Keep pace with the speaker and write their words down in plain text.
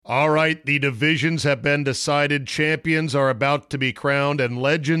All right, the divisions have been decided, champions are about to be crowned, and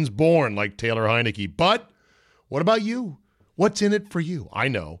legends born like Taylor Heineke. But what about you? What's in it for you? I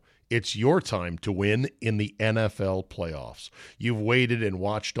know. It's your time to win in the NFL playoffs. You've waited and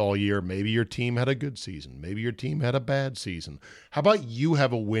watched all year. Maybe your team had a good season. Maybe your team had a bad season. How about you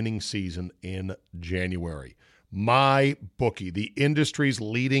have a winning season in January? MyBookie, the industry's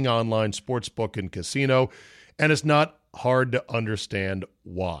leading online sportsbook and casino, and it's not hard to understand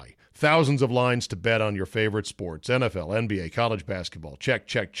why. Thousands of lines to bet on your favorite sports. NFL, NBA, college basketball, check,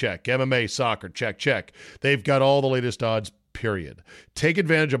 check, check. MMA, soccer, check, check. They've got all the latest odds, period. Take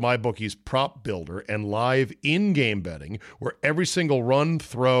advantage of MyBookie's prop builder and live in-game betting, where every single run,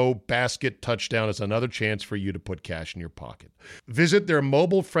 throw, basket, touchdown is another chance for you to put cash in your pocket. Visit their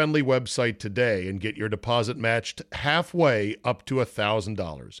mobile-friendly website today and get your deposit matched halfway up to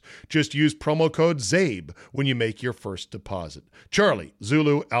 $1,000. Just use promo code ZABE when you make your first deposit. Charlie,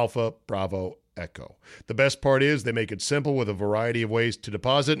 Zulu, Alpha, Bravo, Echo. The best part is they make it simple with a variety of ways to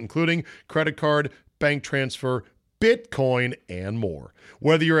deposit, including credit card, bank transfer, Bitcoin, and more.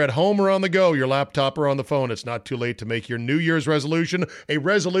 Whether you're at home or on the go, your laptop or on the phone, it's not too late to make your New Year's resolution a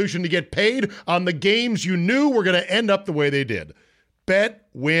resolution to get paid on the games you knew were going to end up the way they did. Bet,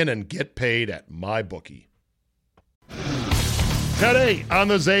 win, and get paid at MyBookie. Today on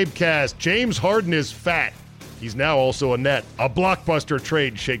the Zabecast, James Harden is fat. He's now also a net. A blockbuster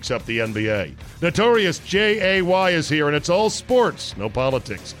trade shakes up the NBA. Notorious J.A.Y. is here, and it's all sports, no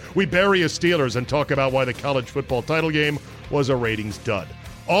politics. We bury his Steelers and talk about why the college football title game was a ratings dud.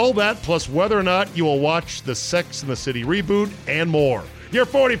 All that plus whether or not you will watch the Sex and the City reboot and more. Your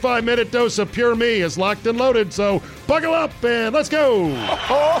 45-minute dose of pure me is locked and loaded, so buckle up and let's go.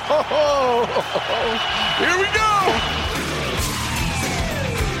 Here we go.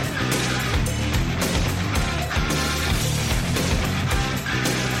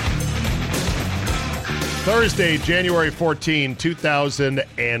 Thursday, January 14,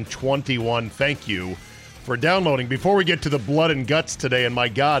 2021. Thank you for downloading. Before we get to the blood and guts today, and my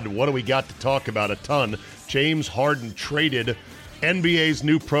God, what do we got to talk about? A ton. James Harden traded. NBA's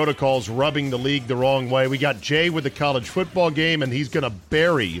new protocols rubbing the league the wrong way. We got Jay with the college football game, and he's going to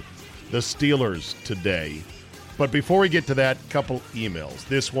bury the Steelers today. But before we get to that, couple emails.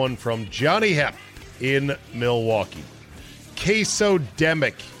 This one from Johnny Hepp in Milwaukee.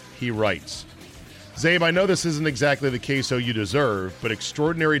 Queso-demic, he writes. Zabe, I know this isn't exactly the queso you deserve, but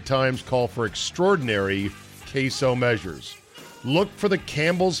extraordinary times call for extraordinary queso measures. Look for the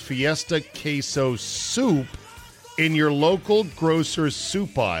Campbell's Fiesta Queso Soup in your local grocer's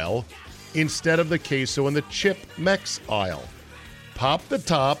soup aisle instead of the queso in the Chip Mex aisle. Pop the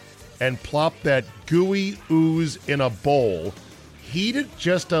top and plop that gooey ooze in a bowl. Heat it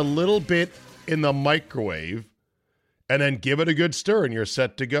just a little bit in the microwave, and then give it a good stir, and you're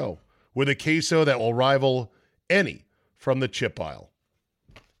set to go with a queso that will rival any from the chip aisle.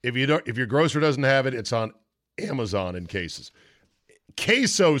 If your grocer doesn't have it, it's on Amazon in cases.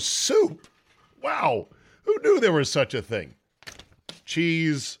 Queso soup. Wow. Who knew there was such a thing?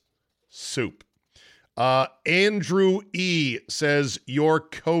 Cheese soup. Andrew E. says, you're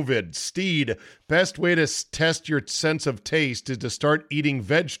COVID. Steed, best way to test your sense of taste is to start eating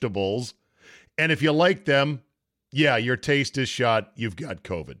vegetables. And if you like them, yeah, your taste is shot. You've got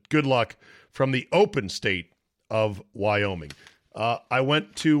COVID. Good luck from the open state of Wyoming. I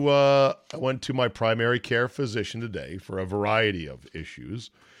went to my primary care physician today for a variety of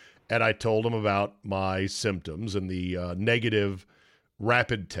issues, and I told him about my symptoms and the negative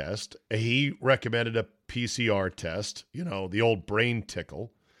rapid test. He recommended a PCR test, the old brain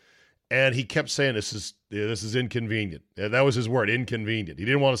tickle, and he kept saying this is inconvenient. That was his word, inconvenient. He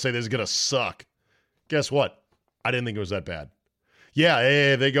didn't want to say this is going to suck. Guess what? I didn't think it was that bad.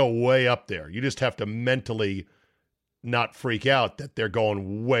 Yeah, they go way up there. You just have to mentally not freak out that they're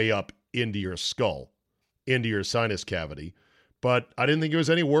going way up into your skull, into your sinus cavity. But I didn't think it was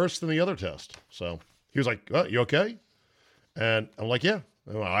any worse than the other test. So he was like, you okay? And I'm like, yeah.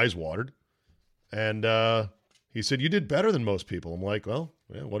 And my eyes watered. And he said, you did better than most people. I'm like, well,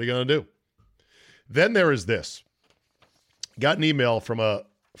 yeah, what are you going to do? Then there is this. Got an email from a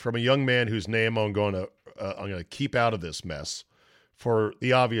young man whose name I'm going to keep out of this mess for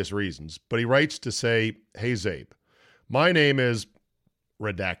the obvious reasons. But he writes to say, hey, Zabe, my name is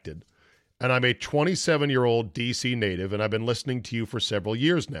redacted, and I'm a 27-year-old D.C. native, and I've been listening to you for several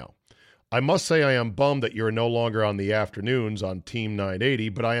years now. I must say I am bummed that you're no longer on the afternoons on Team 980,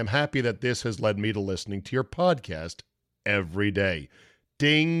 but I am happy that this has led me to listening to your podcast every day.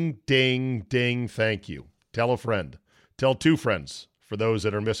 Ding, ding, ding, thank you. Tell a friend. Tell two friends for those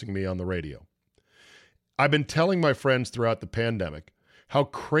that are missing me on the radio. I've been telling my friends throughout the pandemic how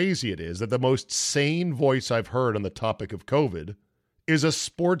crazy it is that the most sane voice I've heard on the topic of COVID is a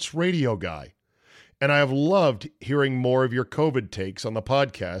sports radio guy. And I have loved hearing more of your COVID takes on the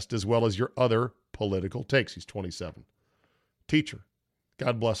podcast as well as your other political takes. He's 27. Teacher.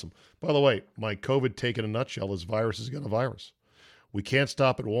 God bless him. By the way, my COVID take in a nutshell is virus has got a virus. We can't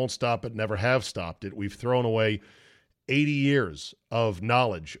stop it, won't stop it, never have stopped it. We've thrown away 80 years of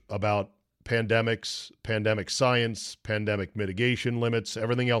knowledge about pandemics, pandemic science, pandemic mitigation limits,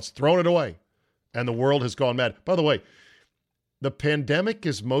 everything else, thrown it away. And the world has gone mad. By the way, the pandemic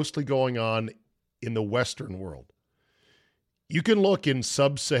is mostly going on in the Western world. You can look in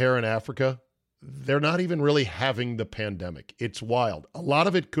sub-Saharan Africa. They're not even really having the pandemic. It's wild. A lot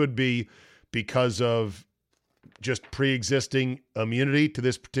of it could be because of just pre-existing immunity to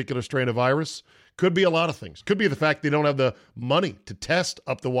this particular strain of virus. Could be a lot of things. Could be the fact they don't have the money to test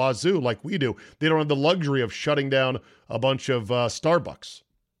up the wazoo like we do. They don't have the luxury of shutting down a bunch of Starbucks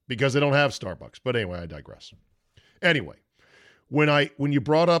because they don't have Starbucks. But anyway, I digress. Anyway, when you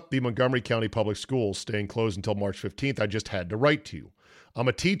brought up the Montgomery County Public Schools staying closed until March 15th, I just had to write to you. I'm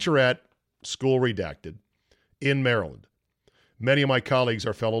a teacher at School Redacted in Maryland. Many of my colleagues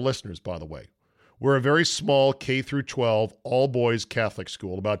are fellow listeners, by the way. We're a very small K through 12 all-boys Catholic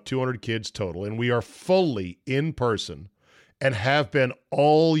school, about 200 kids total, and we are fully in person and have been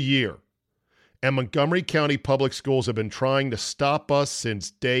all year. And Montgomery County Public Schools have been trying to stop us since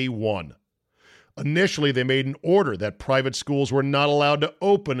day one. Initially, they made an order that private schools were not allowed to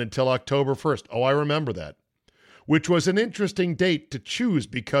open until October 1st. Oh, I remember that. Which was an interesting date to choose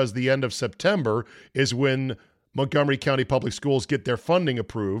because the end of September is when Montgomery County Public Schools get their funding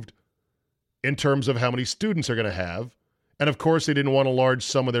approved in terms of how many students they're going to have. And of course, they didn't want to large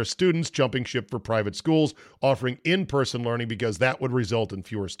some of their students jumping ship for private schools, offering in-person learning because that would result in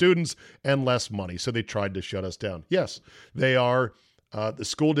fewer students and less money. So they tried to shut us down. Yes, they are. The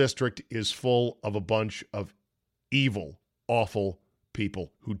school district is full of a bunch of evil, awful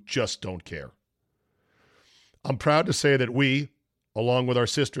people who just don't care. I'm proud to say that we, along with our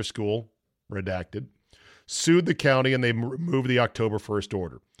sister school, Redacted, sued the county and they removed the October 1st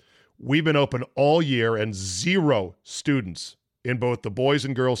order. We've been open all year and 0 students in both the boys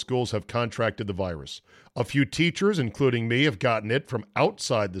and girls schools have contracted the virus. A few teachers, including me, have gotten it from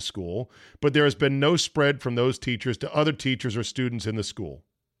outside the school, but there has been no spread from those teachers to other teachers or students in the school.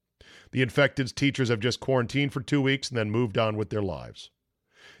 The infected teachers have just quarantined for 2 weeks and then moved on with their lives.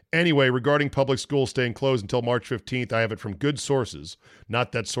 Anyway, regarding public schools staying closed until March 15th, I have it from good sources,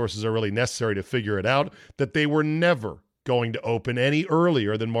 not that sources are really necessary to figure it out, that they were never going to open any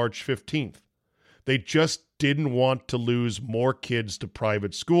earlier than March 15th. They just didn't want to lose more kids to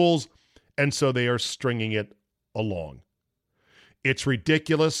private schools, and so they are stringing it along. It's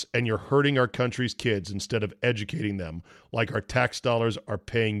ridiculous, and you're hurting our country's kids instead of educating them like our tax dollars are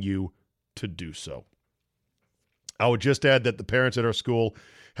paying you to do so. I would just add that the parents at our school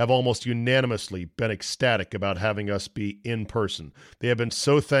have almost unanimously been ecstatic about having us be in person. They have been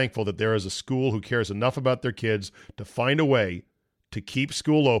so thankful that there is a school who cares enough about their kids to find a way to keep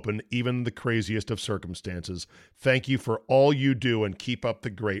school open, even in the craziest of circumstances. Thank you for all you do and keep up the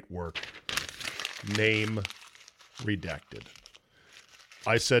great work. Name redacted.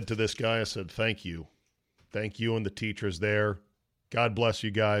 I said to this guy, I said, thank you. Thank you and the teachers there. God bless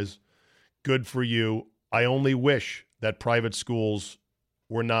you guys. Good for you. I only wish that private schools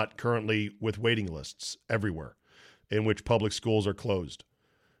were not currently with waiting lists everywhere in which public schools are closed.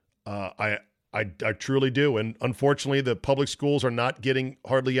 I truly do. And unfortunately, the public schools are not getting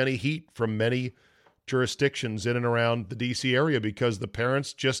hardly any heat from many jurisdictions in and around the D.C. area because the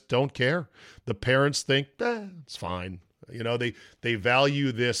parents just don't care. The parents think, it's fine. You know, they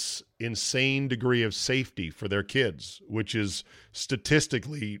value this insane degree of safety for their kids, which is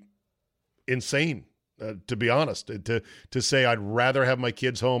statistically insane, to be honest. To say I'd rather have my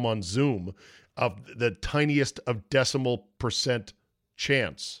kids home on Zoom of the tiniest of decimal percent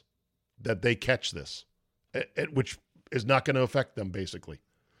chance that they catch this, which is not going to affect them, basically.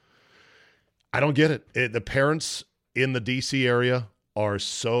 I don't get it. The parents in the D.C. area are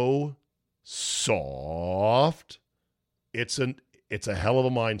so soft. It's a hell of a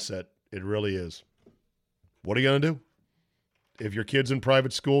mindset. It really is. What are you going to do? If your kid's in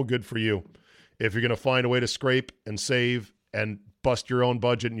private school, good for you. If you're going to find a way to scrape and save and bust your own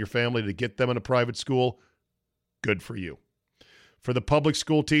budget and your family to get them in a private school, good for you. For the public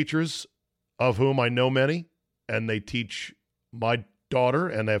school teachers, of whom I know many, and they teach my daughter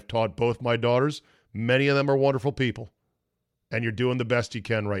and have taught both my daughters, many of them are wonderful people. And you're doing the best you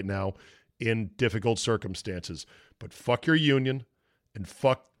can right now in difficult circumstances. But fuck your union and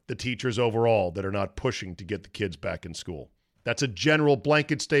fuck the teachers overall that are not pushing to get the kids back in school. That's a general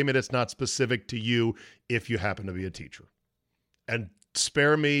blanket statement. It's not specific to you if you happen to be a teacher. And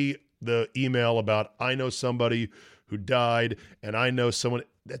spare me the email about I know somebody who died and I know someone.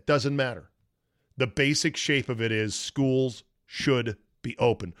 That doesn't matter. The basic shape of it is schools should be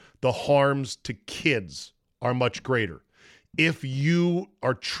open. The harms to kids are much greater. If you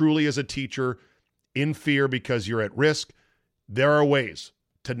are truly, as a teacher, in fear because you're at risk, there are ways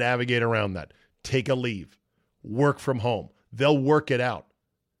to navigate around that. Take a leave. Work from home. They'll work it out.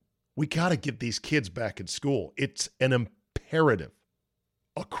 We got to get these kids back in school. It's an imperative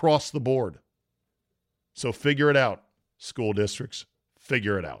across the board. So figure it out, school districts.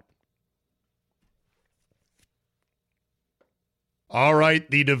 Figure it out. All right,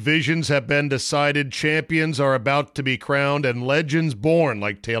 the divisions have been decided. Champions are about to be crowned and legends born,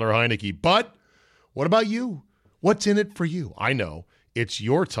 like Taylor Heineke. But what about you? What's in it for you? I know. It's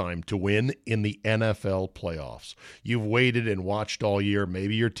your time to win in the NFL playoffs. You've waited and watched all year.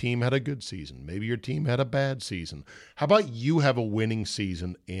 Maybe your team had a good season. Maybe your team had a bad season. How about you have a winning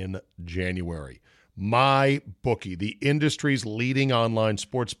season in January? MyBookie, the industry's leading online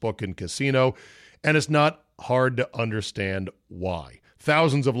sportsbook and casino, and it's not hard to understand why.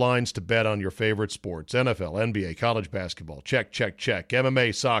 Thousands of lines to bet on your favorite sports. NFL, NBA, college basketball. Check, check, check.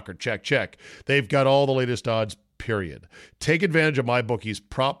 MMA, soccer. Check, check. They've got all the latest odds, period. Take advantage of MyBookie's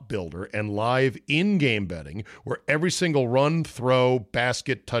prop builder and live in-game betting, where every single run, throw,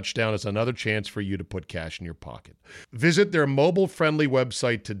 basket, touchdown is another chance for you to put cash in your pocket. Visit their mobile-friendly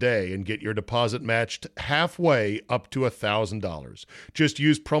website today and get your deposit matched halfway up to $1,000. Just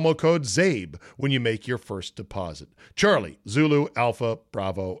use promo code ZABE when you make your first deposit. Charlie, Zulu, Alpha,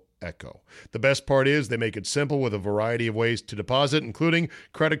 Bravo, Echo. The best part is they make it simple with a variety of ways to deposit, including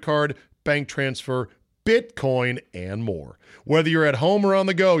credit card, bank transfer, Bitcoin, and more. Whether you're at home or on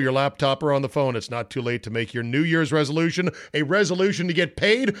the go, your laptop or on the phone, it's not too late to make your New Year's resolution a resolution to get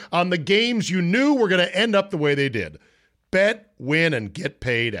paid on the games you knew were going to end up the way they did. Bet, win, and get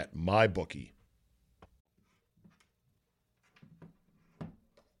paid at MyBookie.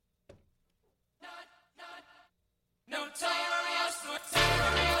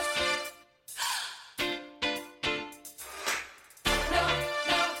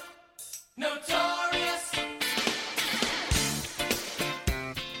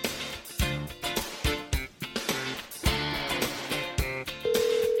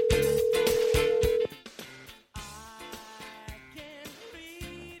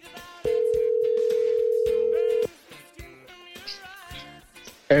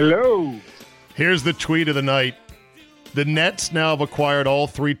 Hello. Here's the tweet of the night. The Nets now have acquired all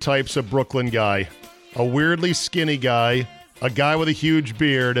three types of Brooklyn guy. A weirdly skinny guy, a guy with a huge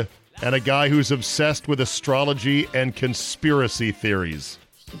beard, and a guy who's obsessed with astrology and conspiracy theories.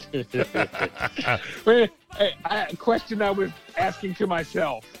 A question I was asking to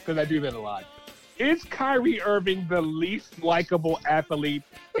myself, because I do that a lot. Is Kyrie Irving the least likable athlete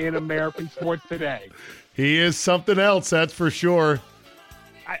in American sports today? He is something else, that's for sure.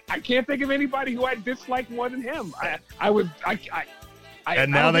 I can't think of anybody who I dislike more than him. And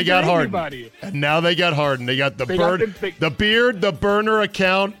now they got Harden. And now they got Harden. They got the beard, the burner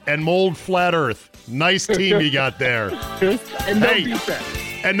account, and mold flat earth. Nice team you got there. And no defense.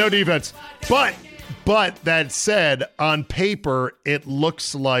 And no defense. But that said, on paper, it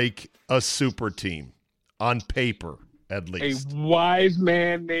looks like a super team. On paper, at least. A wise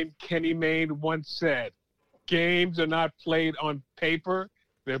man named Kenny Mayne once said, games are not played on paper.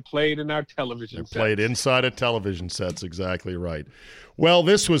 They're played in our television sets. Played inside of television sets, exactly right. Well,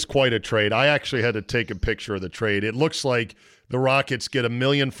 this was quite a trade. I actually had to take a picture of the trade. It looks like the Rockets get 1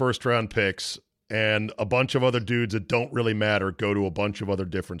 million first-round picks, and a bunch of other dudes that don't really matter go to a bunch of other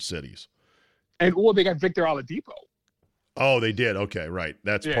different cities. And they got Victor Oladipo. Oh, they did? Okay, right.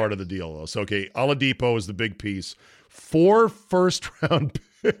 That's part of the deal, though. So, okay, Oladipo is the big piece. 4 first-round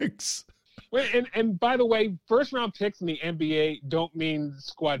picks. And by the way, first-round picks in the NBA don't mean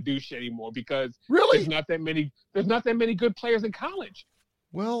squadouche anymore because really there's not that many good players in college.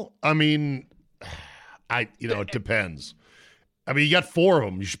 Well, I mean, it depends. I mean, you got 4 of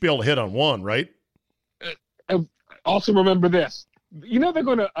them. You should be able to hit on one, right? Also, remember this. You know they're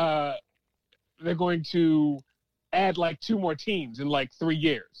going to add like 2 more teams in like 3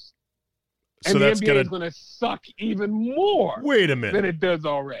 years. And so the NBA is going to suck even more than it does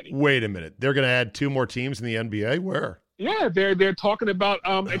already. Wait a minute. They're going to add 2 more teams in the NBA? Where? Yeah, they're talking about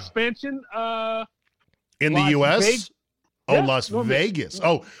expansion. In the U.S.? Las Vegas.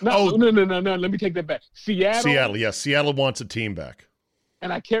 No. Let me take that back. Seattle. Yes. Seattle wants a team back.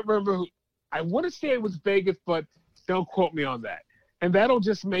 And I can't remember who. I want to say it was Vegas, but don't quote me on that. And that'll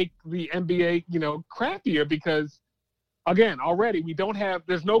just make the NBA, crappier because again, already we don't have.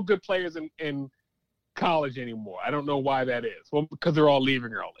 There's no good players in college anymore. I don't know why that is. Well, because they're all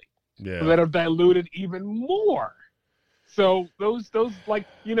leaving early. Yeah. So that have diluted even more. So those like,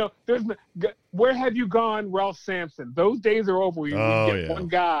 there's where have you gone, Ralph Sampson? Those days are over. You get one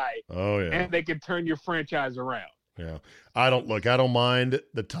guy, and they can turn your franchise around. Yeah. I don't mind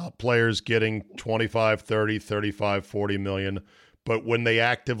the top players getting 25, 30, 35, 40 million. But when they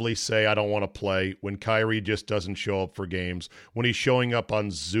actively say, I don't want to play, when Kyrie just doesn't show up for games, when he's showing up on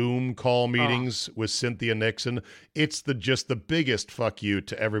Zoom call meetings with Cynthia Nixon, it's just the biggest fuck you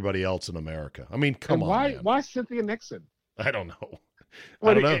to everybody else in America. I mean, come on, man. Why Cynthia Nixon? I don't know.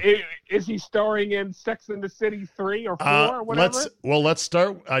 I don't know. Is he starring in Sex and the City 3 or 4 or whatever? Let's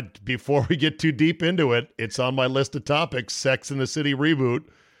start. Before we get too deep into it, it's on my list of topics, Sex and the City reboot.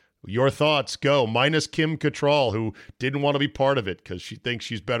 Your thoughts, go. Minus Kim Cattrall, who didn't want to be part of it because she thinks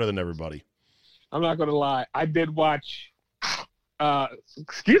she's better than everybody. I'm not going to lie. I did watch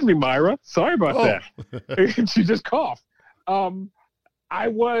excuse me, Myra. Sorry about that. She just coughed. I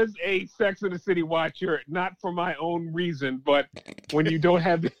was a Sex and the City watcher, not for my own reason, but when you don't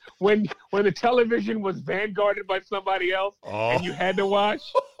have when the television was vanguarded by somebody else and you had to watch.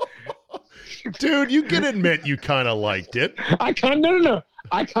 Dude, you can admit you kind of liked it. I kind of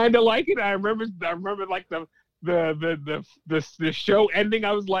like it. I remember like the show ending.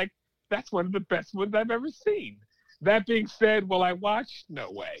 I was like, that's one of the best ones I've ever seen. That being said, will I watch?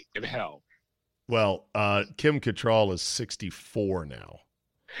 No way in hell. Well, Kim Cattrall is 64 now.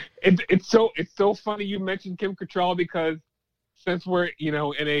 It's so funny you mentioned Kim Cattrall because since we're in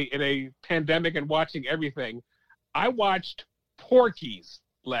a pandemic and watching everything, I watched Porky's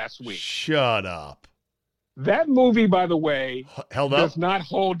last week. Shut up. That movie, by the way, does not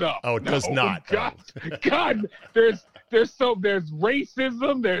hold up. Oh, it does not. God, there's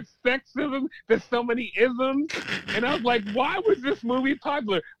racism, there's sexism, there's so many isms, and I was like, why was this movie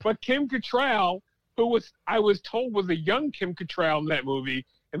popular? But Kim Cattrall, I was told was a young Kim Cattrall in that movie,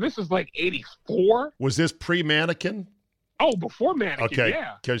 and this was like 84. Was this pre-Mannequin? Oh, before Mannequin, okay,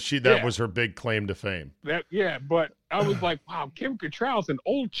 yeah. Because that was her big claim to fame. But I was like, wow, Kim Cattrall's an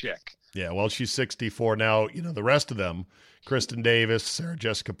old chick. Yeah, well, she's 64 now. The rest of them, Kristen Davis, Sarah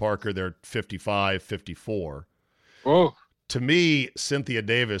Jessica Parker, they're 55, 54. Oh. To me, Cynthia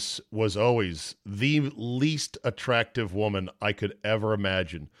Davis was always the least attractive woman I could ever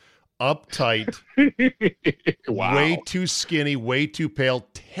imagine. Uptight, wow. Way too skinny, way too pale,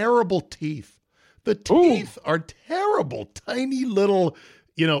 terrible teeth. The teeth are terrible, tiny little,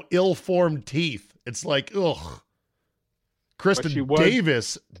 ill-formed teeth. It's like, ugh. Kristen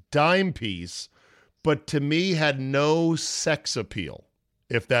Davis, dime piece, but to me had no sex appeal,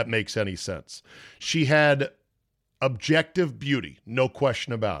 if that makes any sense. She had objective beauty, no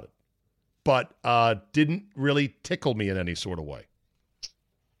question about it, but didn't really tickle me in any sort of way.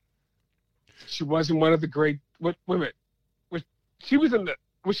 She wasn't one of the great. Wait a minute. Was she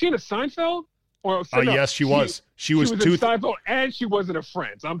in a Seinfeld? Yes, she was. She was in Seinfeld, and she wasn't a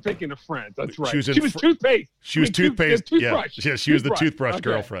Friends. I'm thinking of Friends. That's right. She was Toothpaste. She was Toothpaste. Toothbrush. Yeah, she was the toothbrush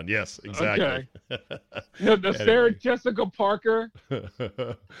girlfriend. Yes, exactly. Okay. The Sarah Jessica Parker.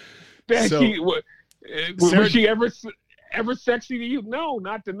 Was she ever sexy to you? No,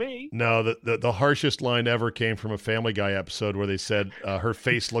 not to me. No, the harshest line ever came from a Family Guy episode where they said her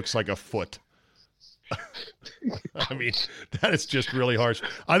face looks like a foot. I mean, that is just really harsh.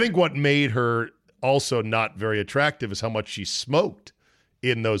 I think what made her also not very attractive is how much she smoked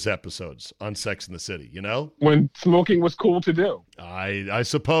in those episodes on Sex and the City, When smoking was cool to do. I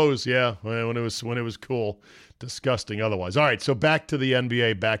suppose, yeah, when it was cool. Disgusting otherwise. All right, so back to the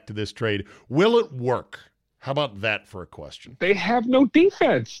NBA, back to this trade. Will it work? How about that for a question? They have no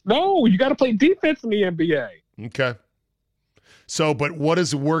defense. No, you got to play defense in the NBA. Okay. So, but what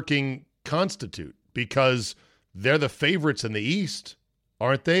does working constitute? Because they're the favorites in the East,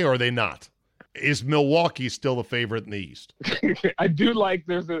 aren't they? Or are they not? Is Milwaukee still the favorite in the East? I do like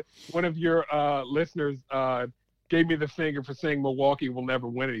one of your listeners gave me the finger for saying Milwaukee will never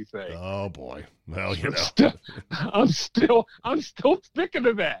win anything. Oh boy. Well, I'm still sticking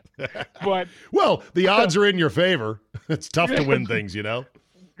to that. But well, the odds are in your favor. It's tough to win things,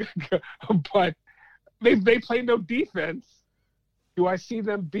 But they play no defense. Do I see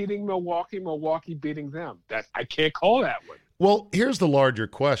them beating Milwaukee beating them? I can't call that one. Well, here's the larger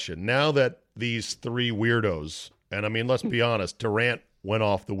question. Now that these three weirdos, and I mean, let's be honest, Durant went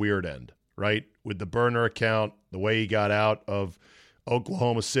off the weird end, right? With the burner account, the way he got out of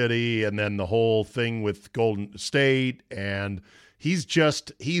Oklahoma City, and then the whole thing with Golden State, and he's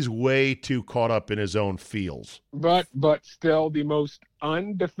way too caught up in his own feels. But still the most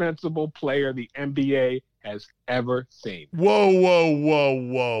undefensible player the NBA has ever seen. Whoa.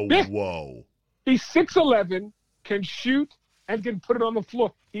 He's 6'11", can shoot, and can put it on the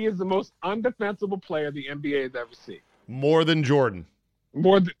floor. He is the most undefensible player the NBA has ever seen. More than Jordan.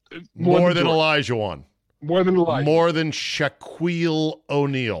 More than Olajuwon. More than Elijah. More than Shaquille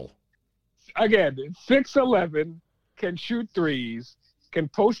O'Neal. Again, 6'11", can shoot threes, can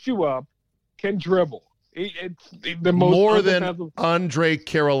post you up, can dribble. It's the most more than Andrei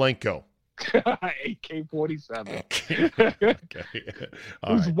Kirilenko. AK-47.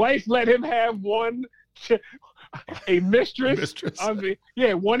 Whose wife let him have a mistress.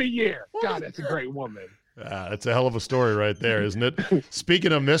 One a year. God, that's a great woman. That's a hell of a story right there, isn't it?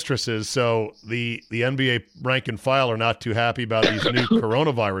 Speaking of mistresses, so the NBA rank and file are not too happy about these new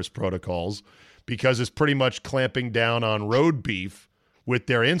coronavirus protocols because it's pretty much clamping down on road beef with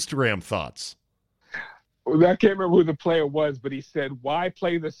their Instagram thoughts. I can't remember who the player was, but he said, "Why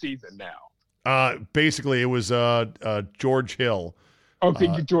play the season now?" Basically, it was George Hill.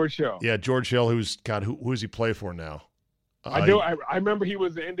 George Hill. Yeah, George Hill. Who's he play for now? I know. I remember he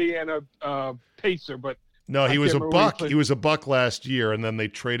was the Indiana Pacer, but no, he was a Buck. He was a Buck last year, and then they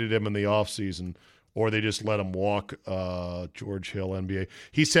traded him in the offseason, or they just let him walk. George Hill, NBA.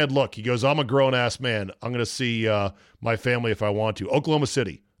 He said, "Look, he goes, I'm a grown ass man. I'm going to see my family if I want to." Oklahoma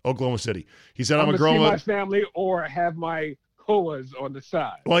City. He said, "I'm a grown see my family or have my HOAs on the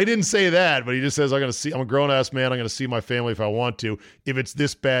side." Well, he didn't say that, but he just says, I'm a grown ass man. I'm going to see my family if I want to. If it's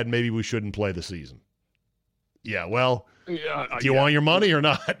this bad, maybe we shouldn't play the season. Yeah, well, do you want your money or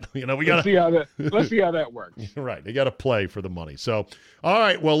not? We got let's see how that works. Right, they got to play for the money. So, all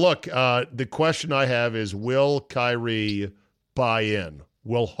right. Well, look, the question I have is: will Kyrie buy in?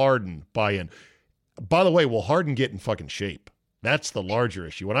 Will Harden buy in? By the way, will Harden get in fucking shape? That's the larger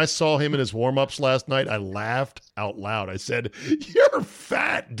issue. When I saw him in his warm-ups last night, I laughed out loud. I said, "You're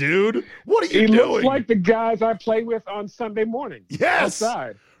fat, dude. What are you doing?" He looks like the guys I play with on Sunday morning. Yes,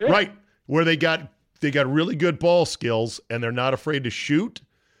 outside. Yeah. Right, where they got really good ball skills and they're not afraid to shoot.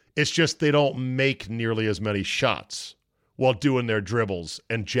 It's just they don't make nearly as many shots while doing their dribbles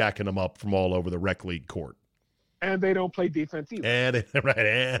and jacking them up from all over the rec league court. And they don't play defense either.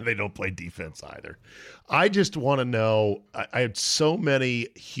 And they don't play defense either. I just want to know, I had so many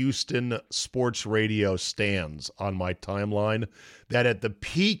Houston sports radio stands on my timeline that at the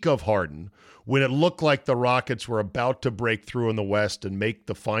peak of Harden, when it looked like the Rockets were about to break through in the West and make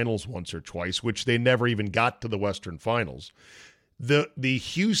the finals once or twice, which they never even got to the Western Finals, the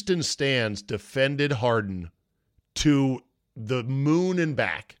Houston stands defended Harden to the moon and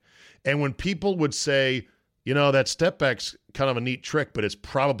back. And when people would say, that step back's kind of a neat trick, but it's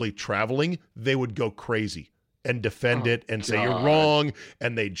probably traveling, they would go crazy and defend it and say you're wrong,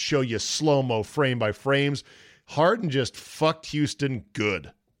 and they'd show you slow-mo frame by frames. Harden just fucked Houston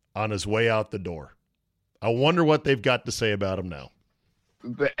good on his way out the door. I wonder what they've got to say about him now.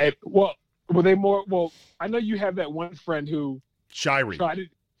 Well, were they more? Well, I know you have that one friend who Shirey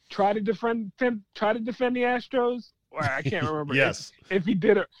tried to defend the Astros. I can't remember. Yes, if he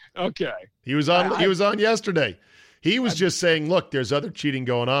did it. Okay, he was on. He was on yesterday. He was just saying, look, there's other cheating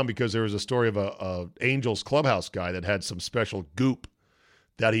going on because there was a story of a Angels clubhouse guy that had some special goop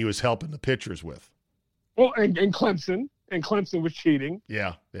that he was helping the pitchers with. Well, and Clemson was cheating.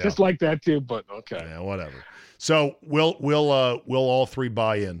 Yeah, just like that too. But okay, yeah, whatever. So will all three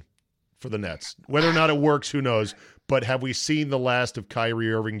buy in for the Nets? Whether or not it works, who knows? But have we seen the last of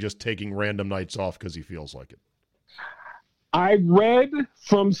Kyrie Irving just taking random nights off because he feels like it? I read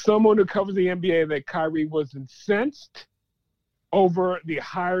from someone who covers the NBA that Kyrie was incensed over the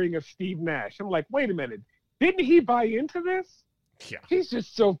hiring of Steve Nash. I'm like, wait a minute. Didn't he buy into this? Yeah. He's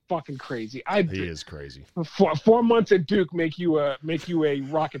just so fucking crazy. He is crazy. 4 months at Duke make you a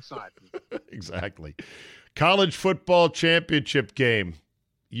rocket scientist. Exactly. College football championship game.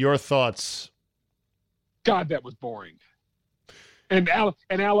 Your thoughts? God, that was boring. And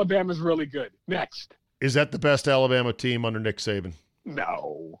Alabama's really good. Next. Is that the best Alabama team under Nick Saban?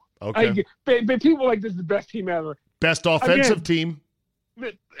 No. Okay. But people like this is the best team ever. Best offensive team?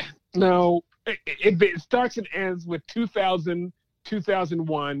 No. It starts and ends with 2000,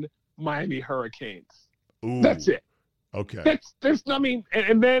 2001 Miami Hurricanes. Ooh. That's it. Okay.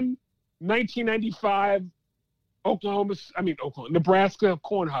 And then 1995 Nebraska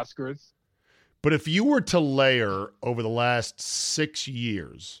Cornhuskers. But if you were to layer over the last 6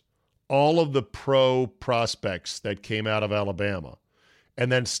 years all of the pro prospects that came out of Alabama and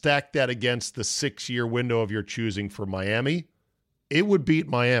then stack that against the 6-year window of your choosing for Miami, it would beat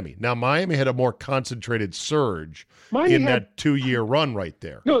Miami. Now, Miami had a more concentrated surge that 2-year run right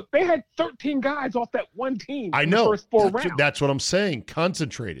there. No, they had 13 guys off that one team. I know. The first 4 rounds. That's what I'm saying.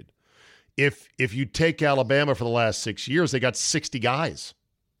 Concentrated. if you take Alabama for the last 6 years, they got 60 guys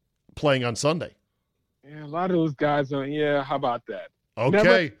playing on Sunday. Yeah, a lot of those guys are. Yeah, how about that?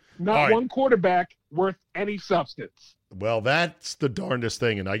 Okay, not one quarterback worth any substance. Well, that's the darndest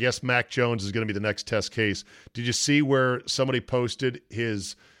thing, and I guess Mac Jones is going to be the next test case. Did you see where somebody posted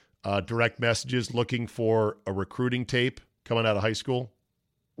his direct messages looking for a recruiting tape coming out of high school?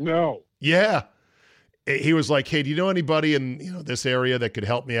 No. Yeah. He was like, "Hey, do you know anybody in this area that could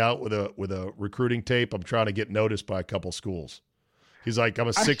help me out with a recruiting tape? I'm trying to get noticed by a couple schools." He's like, "I'm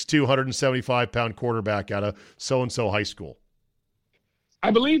a 6'2", 175-pound quarterback out of so-and-so high school." I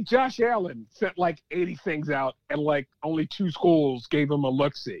believe Josh Allen sent like 80 things out, and like only 2 schools gave him a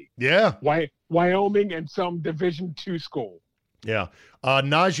look-see. Yeah. Wyoming and some Division II school. Yeah.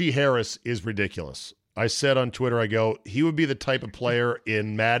 Najee Harris is ridiculous. I said on Twitter, I go, he would be the type of player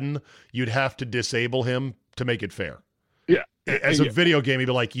in Madden, you'd have to disable him to make it fair. Yeah. As a video game, he'd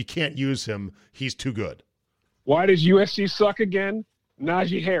be like, you can't use him. He's too good. Why does USC suck again?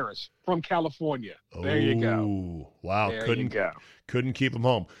 Najee Harris from California. There you go. Wow. There you go. Couldn't keep him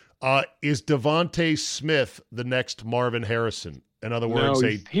home. Is Devontae Smith the next Marvin Harrison? In other words,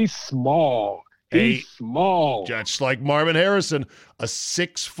 he's small. He's small. Just like Marvin Harrison, a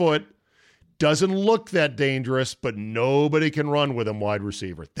 6 foot, doesn't look that dangerous, but nobody can run with him wide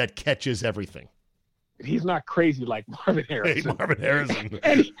receiver. That catches everything. He's not crazy like Marvin Harrison. Hey, Marvin Harrison.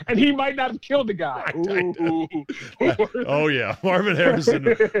 and he might not have killed the guy. Oh, yeah. Marvin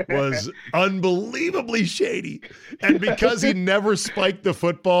Harrison was unbelievably shady. And because he never spiked the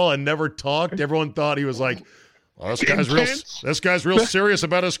football and never talked, everyone thought he was like, well, this guy's real serious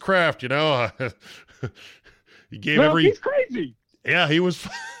about his craft, He gave he's crazy. Yeah, he was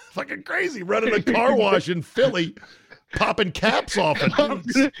fucking crazy, running a car wash in Philly, popping caps off at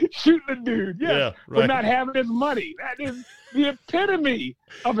dudes. Shooting a dude, right. For not having his money. That is the epitome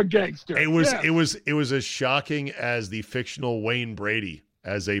of a gangster. It was as shocking as the fictional Wayne Brady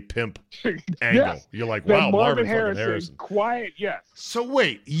as a pimp angle. Yes. You're like, wow, Marvin Harrison. Quiet, yes. So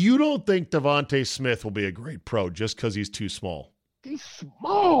wait, you don't think Devontae Smith will be a great pro just because he's too small? He's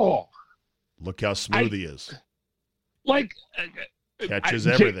small. Look how smooth he is. Like catches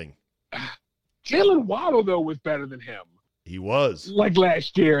everything. Jalen Waddle, though, was better than him. He was. Like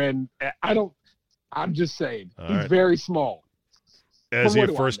last year, and I'm just saying, he's very small. He's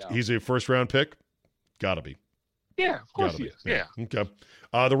a first-round pick? Gotta be. Yeah, of course he is. Yeah. Okay.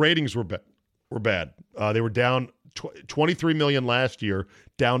 The ratings were bad. They were down $23 million last year,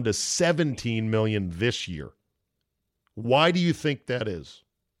 down to $17 million this year. Why do you think that is?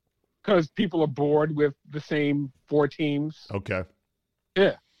 Because people are bored with the same 4 teams. Okay.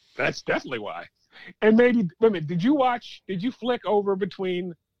 Yeah, that's definitely why. And maybe, wait a minute, did you flick over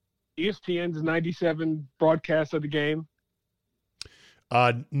between ESPN's 97 broadcasts of the game?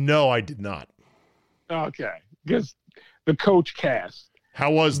 No, I did not. Okay. Because the coach cast.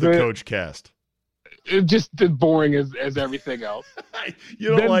 How was the coach cast? Just as boring as everything else.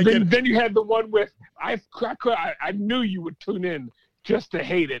 You don't like it? Then you had the one with, I knew you would tune in just to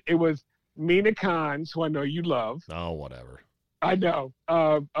hate it. It was Mina Kimes, who I know you love. Oh, whatever. I know.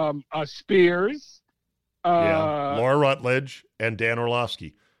 Spears. Laura Rutledge and Dan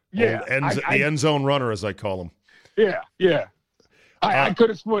Orlovsky. Yeah. The end zone runner, as I call him. Yeah. I could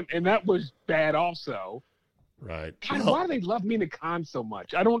have sworn, and that was bad also. Right. God, why do they love Mina Kimes so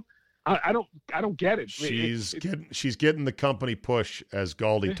much? I don't get it. She's getting the company push, as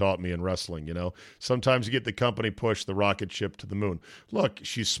Galdi taught me in wrestling. Sometimes you get the company push, the rocket ship to the moon. Look,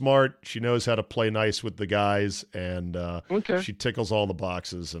 she's smart. She knows how to play nice with the guys, and she tickles all the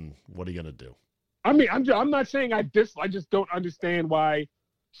boxes. And what are you gonna do? I mean, I'm not saying I just don't understand why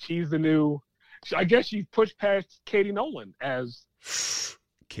she's the new. I guess she's pushed past Katie Nolan as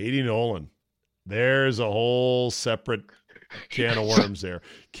Katie Nolan. There's a whole separate can of worms there.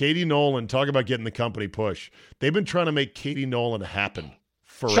 Katie Nolan, talk about getting the company push. They've been trying to make Katie Nolan happen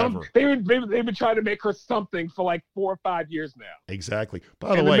forever. They've been trying to make her something for like 4 or 5 years now. Exactly.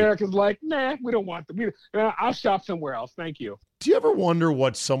 By the way, America's like, nah, we don't want them. I'll shop somewhere else. Thank you. Do you ever wonder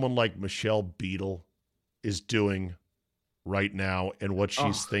what someone like Michelle Beadle is doing right now and what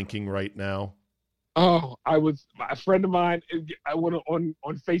she's thinking right now? Oh, a friend of mine, I went on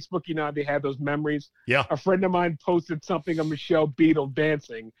Facebook, they had those memories. Yeah. A friend of mine posted something of Michelle Beadle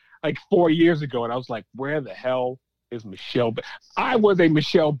dancing like 4 years ago, and I was like, where the hell is Michelle? I was a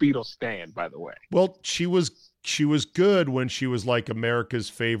Michelle Beadle stan, by the way. Well, she was good when she was like America's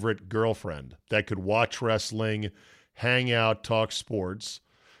favorite girlfriend that could watch wrestling, hang out, talk sports.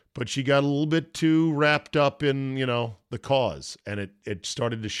 But she got a little bit too wrapped up in, the cause, and it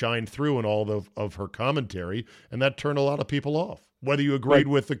started to shine through in all of her commentary, and that turned a lot of people off. whether you agreed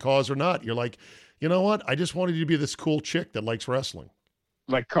with the cause or not. You're like, you know what? I just wanted you to be this cool chick that likes wrestling.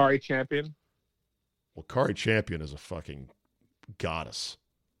 Like Kari Champion? Well, Kari Champion is a fucking goddess.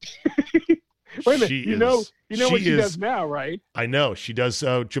 Wait a minute. You know what she does now, right? I know. She does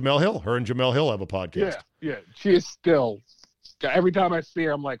Jemele Hill. Her and Jemele Hill have a podcast. Yeah. She is still... Every time I see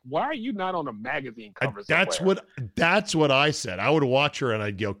her, I'm like, why are you not on a magazine cover somewhere? That's what I said. I would watch her and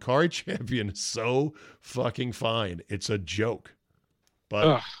I'd go, Kari Champion is so fucking fine. It's a joke.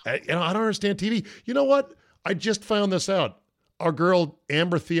 But I don't understand TV. You know what? I just found this out. Our girl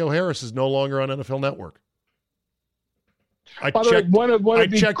Amber Theo Harris is no longer on NFL Network. One of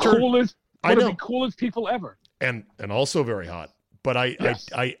the coolest people ever. And also very hot. But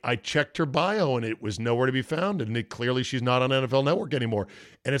I checked her bio and it was nowhere to be found. And clearly she's not on NFL Network anymore.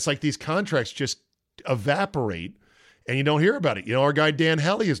 And it's like these contracts just evaporate and you don't hear about it. You know, our guy Dan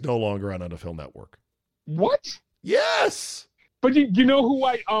Hellie is no longer on NFL Network. What? Yes. But you know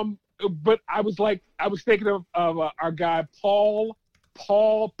who but I was thinking of our guy, Paul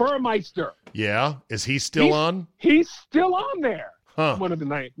Burmeister. Yeah. Is he still on? He's still on there. Huh. One of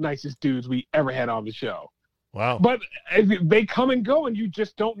the nicest dudes we ever had on the show. Wow. But they come and go, and you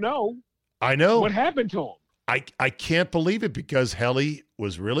just don't know. I know. What happened to him? I can't believe it because Hellie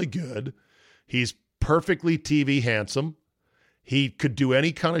was really good. He's perfectly TV handsome. He could do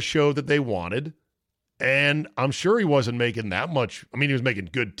any kind of show that they wanted. And I'm sure he wasn't making that much. I mean, he was making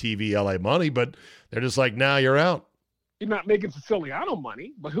good TV LA money, but they're just like, nah, you're out. You're not making Siciliano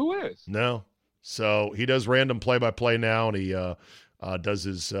money, but who is? No. So he does random play-by-play now, and he does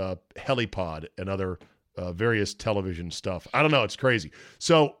his helipod and other various television stuff. I don't know. It's crazy.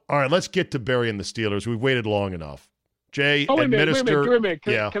 So, all right, let's get to burying the Steelers. We've waited long enough. Jay, administer. Wait a minute.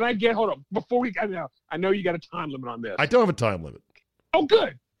 Can I hold on. Before we get out, I know you got a time limit on this. I don't have a time limit. Oh,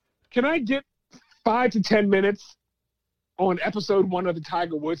 good. Can I get 5 to 10 minutes on episode 1 of the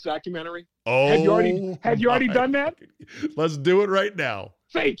Tiger Woods documentary? Oh, had you already done that? Let's do it right now.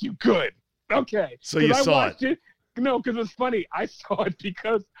 Thank you. Good. Okay. So you saw it. No, because it's funny. I saw it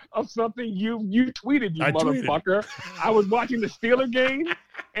because of something you tweeted, motherfucker. I was watching the Steeler game,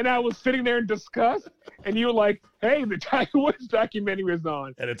 and I was sitting there in disgust, and you were like, hey, the Tiger Woods documentary is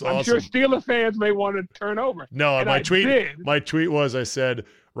on. And it's I'm awesome. sure Steeler fans may want to turn over. No, and my tweet was, I said,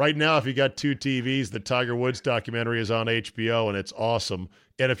 right now, if you got 2 TVs, the Tiger Woods documentary is on HBO, and it's awesome.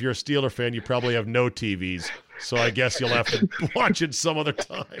 And if you're a Steeler fan, you probably have no TVs. So I guess you'll have to watch it some other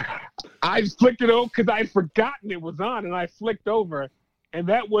time. I flicked it over because I'd forgotten it was on, and I flicked over, and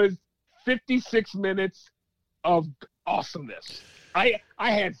that was 56 minutes of awesomeness. I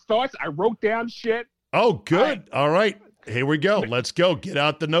had thoughts. I wrote down shit. Oh, good. All right. Here we go. Let's go. Get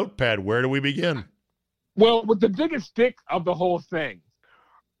out the notepad. Where do we begin? Well, with the biggest stick of the whole thing,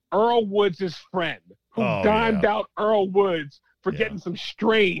 Earl Woods' friend, who dimed out Earl Woods for getting some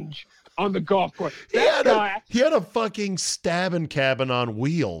strange on the golf course. He had a fucking stabbing cabin on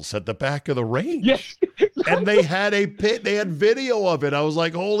wheels at the back of the range. Yes. And they had they had video of it. I was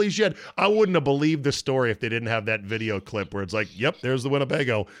like, holy shit. I wouldn't have believed the story if they didn't have that video clip where it's like, yep, there's the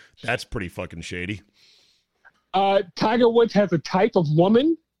Winnebago. That's pretty fucking shady. Tiger Woods has a type of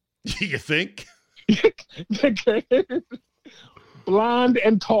woman. You think? Blonde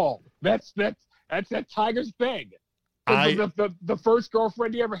and tall. That's Tiger's thing. The first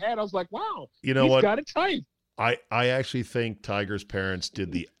girlfriend he ever had, I was like, wow, you know what? He's got a type. I actually think Tiger's parents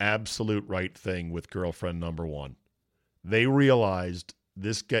did the absolute right thing with girlfriend number 1. They realized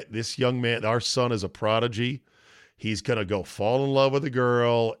this young man, our son, is a prodigy. He's going to go fall in love with a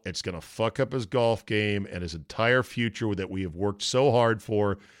girl. It's going to fuck up his golf game and his entire future that we have worked so hard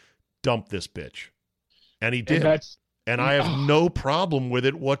for. Dump this bitch. And he did. And I have no problem with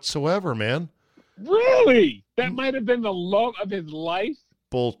it whatsoever, man. Really? That might have been the love of his life?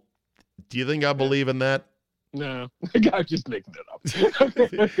 Do you think I believe in that? No. I'm just making it up.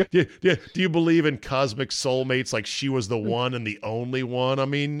 Do you believe in cosmic soulmates like she was the one and the only one? I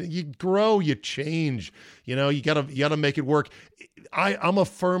mean, you grow, you change. You know, you gotta make it work. I'm a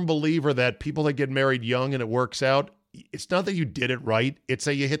firm believer that people that get married young and it works out, it's not that you did it right. It's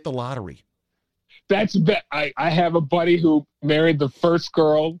that you hit the lottery. I have a buddy who married the first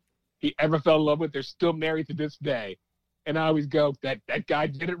girl he ever fell in love with. They're still married to this day. And I always go, that guy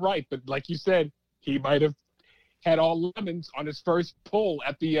did it right. But like you said, he might have had all lemons on his first pull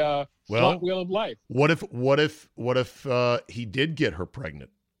at the slot wheel of life. What if he did get her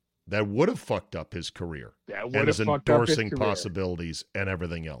pregnant? That would have fucked up his career and his endorsing possibilities and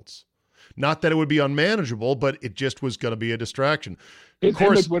everything else. Not that it would be unmanageable, but it just was going to be a distraction. His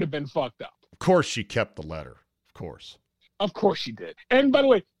image would have been fucked up. Of course she kept the letter. Of course. Of course she did. And by the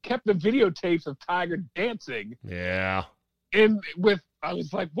way, kept the videotapes of Tiger dancing. Yeah. And I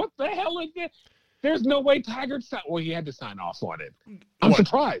was like, what the hell is this? There's no way Tiger signed. Well, he had to sign off on it. I'm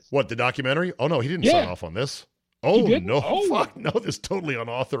surprised. What, the documentary? Oh, no, he didn't sign off on this. Oh, no. Oh. Fuck. No, this is totally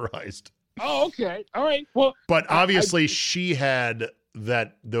unauthorized. Oh, okay. All right. Well, but obviously she had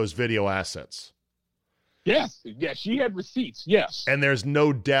those video assets. Yes. Yes. She had receipts. Yes. And there's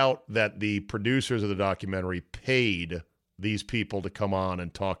no doubt that the producers of the documentary paid these people to come on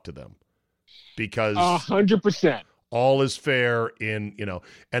and talk to them because 100%. All is fair in,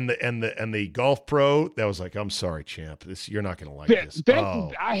 and the golf pro that was like, I'm sorry, champ, you're not gonna like this.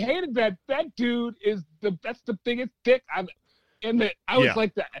 I hated that. That dude that's the biggest dick I was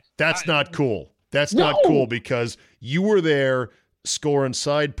like that. That's not cool. That's not cool because you were there scoring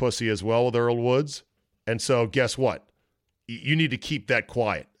side pussy as well with Earl Woods, and so guess what? You need to keep that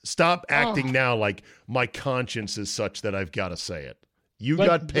quiet. Stop acting now like my conscience is such that I've got to say it. You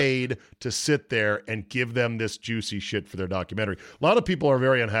got paid to sit there and give them this juicy shit for their documentary. A lot of people are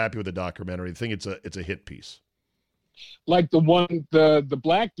very unhappy with the documentary. They think it's a hit piece. Like the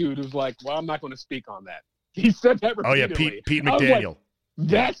black dude who's like, well, I'm not going to speak on that. He said that repeatedly. Oh, yeah, Pete McDaniel. Like,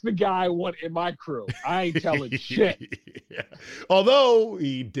 that's the guy I want in my crew. I ain't telling shit. Yeah. Although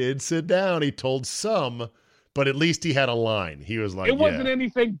he did sit down, he told some, but at least he had a line. He was like, it wasn't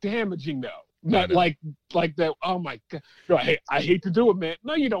anything damaging, though. Not like that. Oh my God! I hate to do it, man.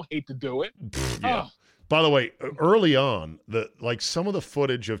 No, you don't hate to do it. Yeah. By the way, early on, some of the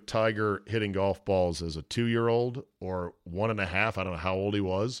footage of Tiger hitting golf balls as a 2-year-old or 1.5, I don't know how old he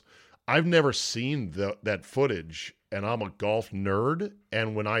was. I've never seen that footage, and I'm a golf nerd.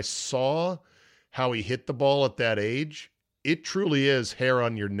 And when I saw how he hit the ball at that age, it truly is hair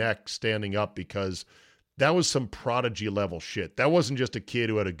on your neck standing up because that was some prodigy level shit. That wasn't just a kid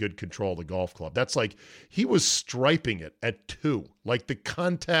who had a good control of the golf club. That's like he was striping it at 2. Like the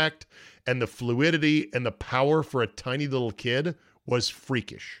contact and the fluidity and the power for a tiny little kid was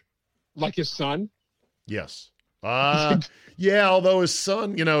freakish. Like his son? Yes. Yeah, although his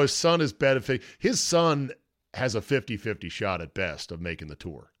son is benefiting. His son has a 50-50 shot at best of making the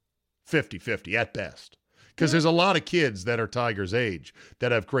tour. 50-50 at best. Because there's a lot of kids that are Tiger's age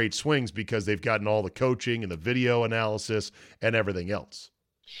that have great swings because they've gotten all the coaching and the video analysis and everything else.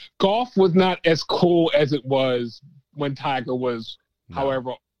 Golf was not as cool as it was when Tiger was,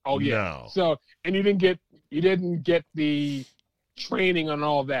 however. Oh yeah. No. So, and you didn't get the training on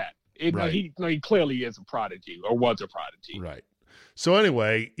all that. Right. He clearly is a prodigy or was a prodigy. Right. So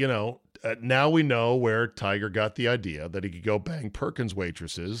anyway, now we know where Tiger got the idea that he could go bang Perkins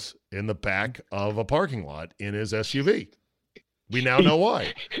waitresses in the back of a parking lot in his SUV. We now know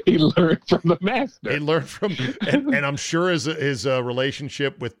why. He learned from the master. He learned from, and I'm sure his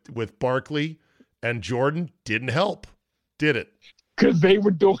relationship with Barkley and Jordan didn't help, did it? Because they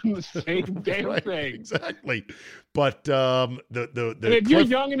were doing the same damn thing. Exactly. But and if you're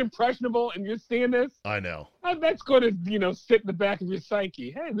young and impressionable and you're seeing this, I know that's going to sit in the back of your psyche.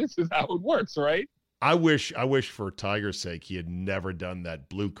 Hey, this is how it works, right? I wish for Tiger's sake he had never done that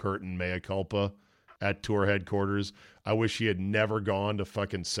blue curtain mea culpa at tour headquarters. I wish he had never gone to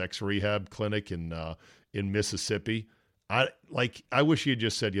fucking sex rehab clinic in Mississippi. I wish he had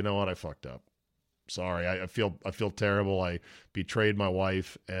just said, you know what, I fucked up. Sorry, I feel terrible. I betrayed my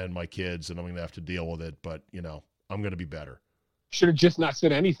wife and my kids, and I'm going to have to deal with it. But I'm going to be better. Should have just not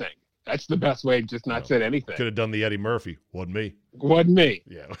said anything. That's the best way. Just not said anything. Could have done the Eddie Murphy. Wasn't me.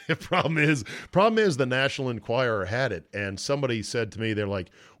 Yeah. Problem is the National Enquirer had it, and somebody said to me, they're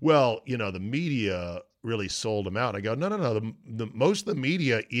like, well, the media really sold him out. I go, no. The most of the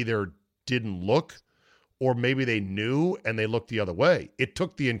media either didn't look, or maybe they knew and they looked the other way. It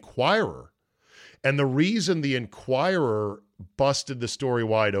took the Enquirer. And the reason the Enquirer busted the story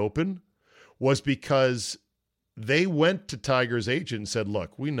wide open was because they went to Tiger's agent and said,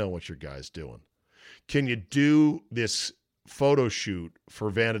 look, we know what your guy's doing. Can you do this photo shoot for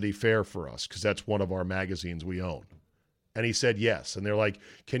Vanity Fair for us? Because that's one of our magazines we own. And he said yes. And they're like,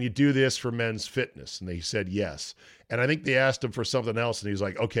 can you do this for Men's Fitness? And they said yes. And I think they asked him for something else. And he was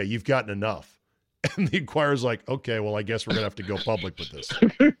like, okay, you've gotten enough. And the Enquirer's like, okay, well, I guess we're going to have to go public with this.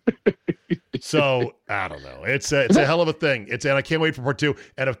 So I don't know. It's a hell of a thing. And I can't wait for part 2.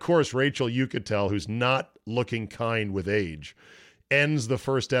 And of course, Rachel Yucatel, who's not looking kind with age, ends the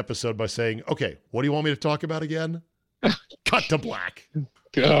first episode by saying, okay, what do you want me to talk about again? Cut to black.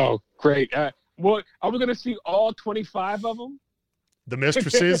 Oh, great. Well, are we going to see all 25 of them? The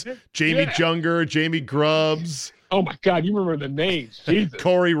mistresses, Jamie Junger, Jamie Grubbs. Oh my God, you remember the names? Jesus.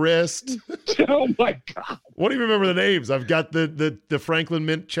 Corey Wrist. Oh my God. What do you remember the names? I've got the Franklin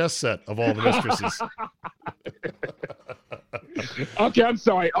Mint chess set of all the mistresses. Okay, I'm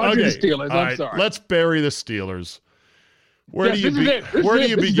sorry. On to the Steelers. I'm sorry. Let's bury the Steelers. Where do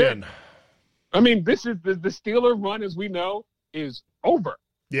you begin? I mean, this is the Steeler run, as we know, is over.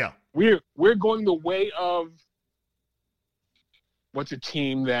 Yeah. We're going the way of what's a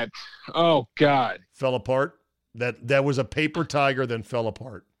team that, oh God, fell apart. That was a paper tiger, then fell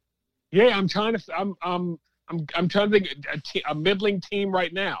apart. Yeah, I'm trying to think a middling team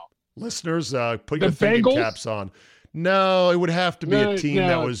right now. Listeners, put your thinking caps on. No, it would have to be a team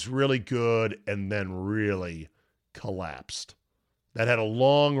that was really good and then really collapsed. That had a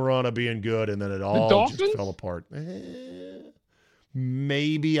long run of being good, and then it all just fell apart.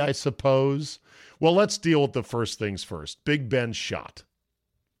 Maybe, I suppose. Well, let's deal with the first things first. Big Ben shot.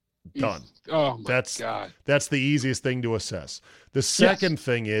 Done. Oh, my God. That's the easiest thing to assess. The second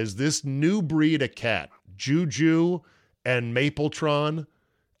thing is this new breed of cat, Juju and Mapletron.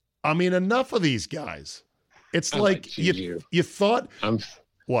 I mean, enough of these guys. It's like you thought.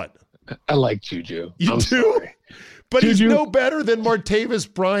 What? I like Juju. You do? Sorry. But Juju, he's no better than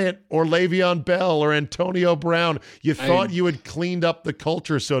Martavis Bryant or Le'Veon Bell or Antonio Brown. You thought you had cleaned up the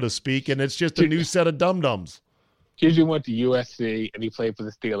culture, so to speak, and it's just a new set of dum-dums. Juju went to USC and he played for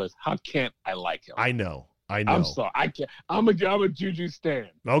the Steelers. How can't I like him? I know. I'm sorry. I can't. I'm a Juju stan.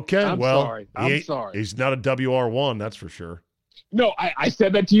 Okay. I'm sorry. He's not a WR1, that's for sure. No, I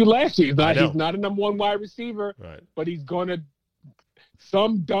said that to you last year. He's not a number one wide receiver, right? But he's going to –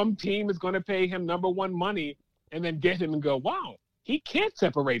 some dumb team is going to pay him number one money and then get him and go, wow, he can't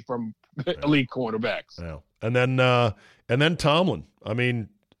separate from elite cornerbacks. Yeah. And then Tomlin. I mean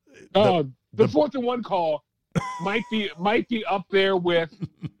 – the 4th and 1 call might be up there with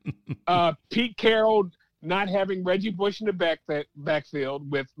Pete Carroll not having Reggie Bush in the backfield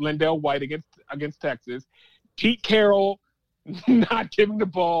with Lindell White against Texas. Pete Carroll – not giving the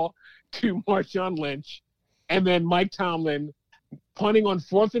ball to Marshawn Lynch, and then Mike Tomlin punting on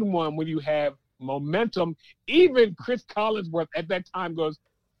 4th and 1 when you have momentum. Even Chris Collinsworth at that time goes,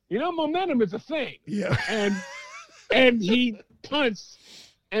 momentum is a thing. Yeah. And he punts,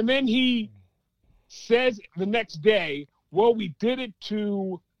 and then he says the next day, well, we did it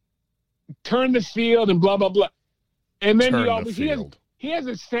to turn the field and blah, blah, blah. And then he has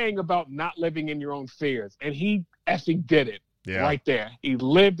a saying about not living in your own fears, and he effing did it. Yeah. Right there. He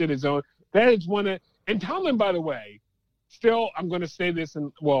lived in his own. That is and Tomlin, by the way, still, I'm going to say this,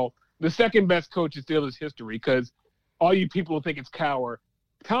 the second best coach in Steelers history, because all you people will think it's Cowher.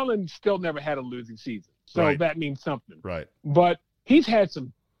 Tomlin still never had a losing season. So that means something. Right. But he's had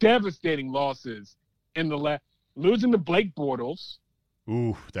some devastating losses in the losing to Blake Bortles.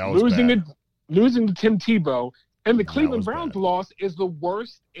 Ooh, that was bad. Losing to Tim Tebow. And the Cleveland Browns loss is the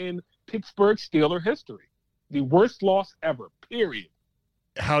worst in Pittsburgh Steeler history. The worst loss ever, period.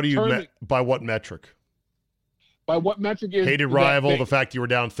 How do you by what metric? By what metric is hated rival, the fact you were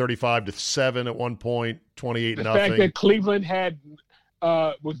down 35-7 at one point, 28-0. The fact that Cleveland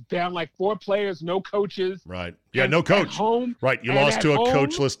was down like 4 players, no coaches. Right. Yeah, no coach. At home. Right. You lost to a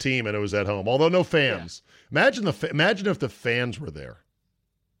coachless team and it was at home. Although no fans. Yeah. Imagine if the fans were there.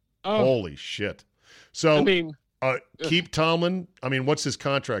 Holy shit. So keep Tomlin. I mean, what's his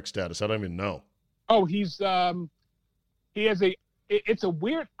contract status? I don't even know. Oh, he has it's a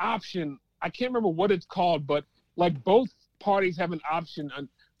weird option. I can't remember what it's called, but like both parties have an option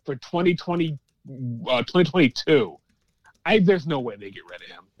for 2022. There's no way they get rid of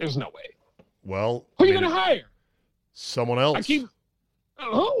him. There's no way. Well, who are you going to hire? Someone else.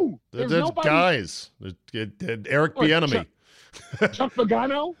 Who? There's guys. Eric Bieniemy. Chuck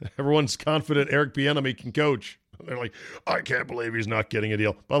Pagano? Everyone's confident Eric Bieniemy can coach. They're like, I can't believe he's not getting a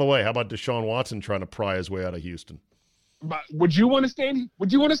deal. By the way, how about Deshaun Watson trying to pry his way out of Houston? But would you want to stay in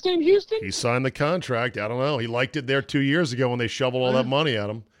Houston? He signed the contract. I don't know. He liked it there 2 years ago when they shoveled all that money at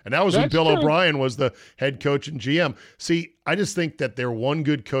him. And that was when Bill O'Brien was the head coach and GM. See, I just think that they're one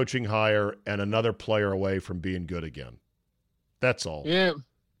good coaching hire and another player away from being good again. That's all. Yeah.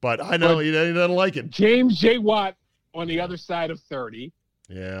 But I know he doesn't like it. James J. Watt on the other side of 30.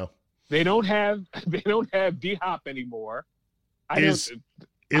 Yeah. They don't have D-Hop anymore.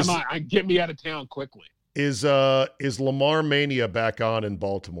 Get me out of town quickly. Is Lamar Mania back on in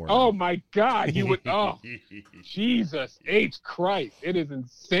Baltimore? Oh my God, Jesus H Christ, it is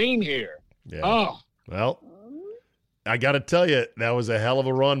insane here. Yeah. Oh. Well, I got to tell you, that was a hell of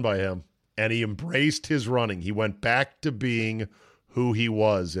a run by him, and he embraced his running. He went back to being who he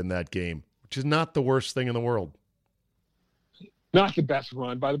was in that game, which is not the worst thing in the world. Not the best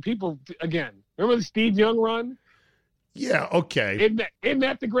run by the people. Again, remember the Steve Young run? Yeah, okay. Isn't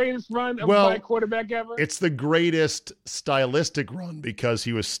that the greatest run by a quarterback ever? It's the greatest stylistic run because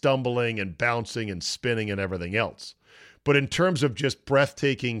he was stumbling and bouncing and spinning and everything else. But in terms of just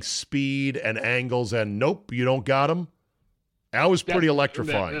breathtaking speed and angles and nope, you don't got him, That was pretty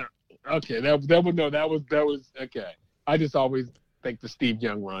electrifying. That was okay. I just always think the Steve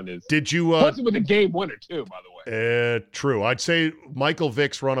Young run is. Did you? Plus, it was a game winner too, by the way. True. I'd say Michael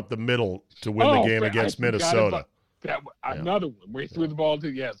Vick's run up the middle to win the game against Minnesota. Another one where he threw the ball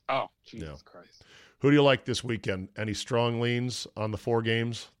to. Yes. Oh, Jesus Christ. Who do you like this weekend? Any strong leans on the 4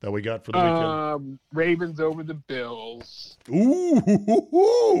 games that we got for the weekend? Ravens over the Bills.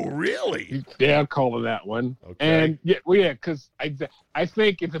 Ooh, really? Yeah, I'm calling that one. Okay. And because I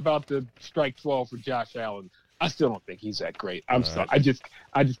think it's about to strike 12 for Josh Allen. I still don't think he's that great. I'm sorry. Right.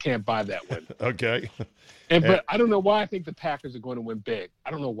 I just can't buy that one. Okay. But I don't know why I think the Packers are going to win big.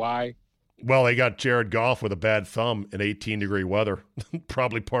 I don't know why. Well, they got Jared Goff with a bad thumb in 18-degree weather.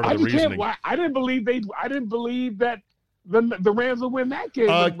 Probably part of the reasoning. I didn't believe that the Rams would win that game.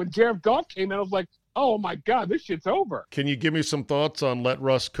 When Jared Goff came in, I was like, oh my God, this shit's over. Can you give me some thoughts on let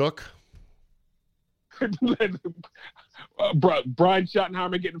Russ cook? Brian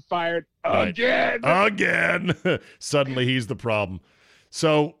Schottenheimer getting fired again. Suddenly he's the problem.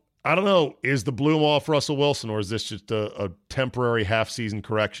 So I don't know. Is the bloom off Russell Wilson, or is this just a temporary half-season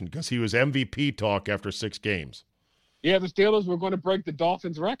correction? Because he was MVP talk after 6 games. Yeah, the Steelers were going to break the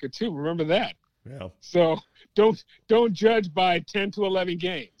Dolphins' record too. Remember that? Yeah. So don't judge by 10 to 11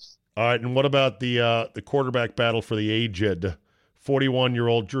 games. All right, and what about the quarterback battle for the aged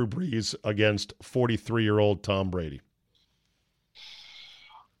 41-year-old Drew Brees against 43-year-old Tom Brady?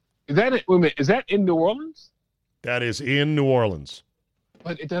 Is that in New Orleans? That is in New Orleans.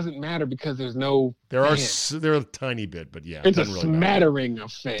 But it doesn't matter because there's no. There are a tiny bit, but yeah, it's a smattering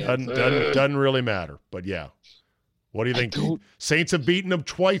of fans. Doesn't really matter, but yeah. What do you think? Saints have beaten them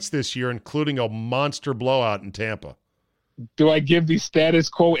twice this year, including a monster blowout in Tampa. Do I give the status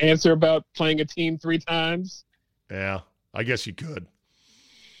quo answer about playing a team 3 times? Yeah, I guess you could.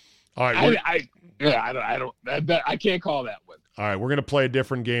 All right, I can't call that one. All right, we're gonna play a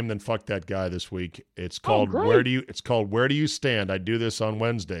different game than fuck that guy this week. It's called Where Do You Stand? I do this on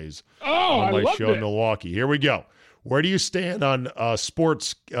Wednesdays on my show in Milwaukee. Here we go. Where do you stand on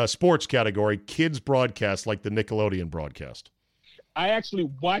sports category, kids broadcast like the Nickelodeon broadcast? I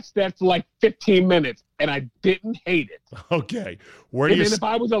actually watched that for like 15 minutes and I didn't hate it. Okay. If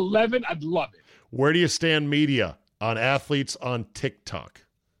I was 11, I'd love it. Where do you stand media on athletes on TikTok?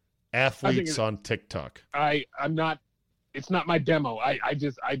 On TikTok. I'm not. It's not my demo. I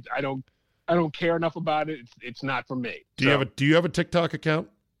don't care enough about it. It's not for me. Do you have a TikTok account?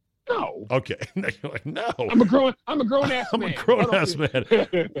 No. Okay. You're like, no. I'm a grown ass man. I'm a grown ass man.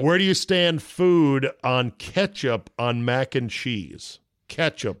 Where do you stand food on ketchup on mac and cheese?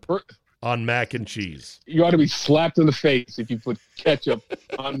 Ketchup on mac and cheese. You ought to be slapped in the face if you put ketchup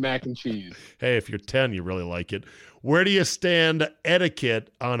on mac and cheese. Hey, if you're 10, you really like it. Where do you stand etiquette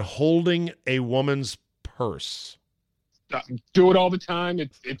on holding a woman's purse? Do it all the time.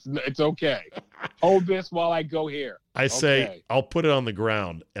 It's okay. Hold this while I go here. I say I'll put it on the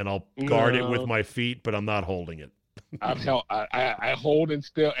ground and I'll guard it with my feet, but I'm not holding it. I hold and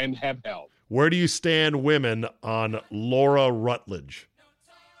still and have held. Where do you stand women on Laura Rutledge?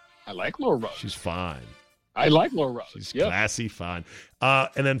 I like Laura Rutledge. She's fine. I like Laura Rutledge. She's classy, fine.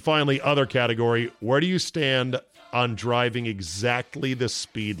 And then finally, other category. Where do you stand on driving exactly the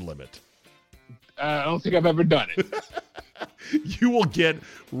speed limit? I don't think I've ever done it. You will get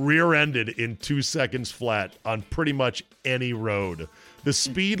rear-ended in 2 seconds flat on pretty much any road. The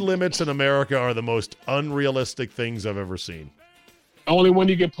speed limits in America are the most unrealistic things I've ever seen. Only when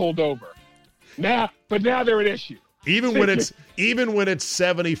you get pulled over. Now they're an issue. Even when it's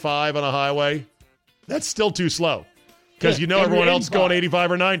 75 on a highway, that's still too slow. Because everyone else is going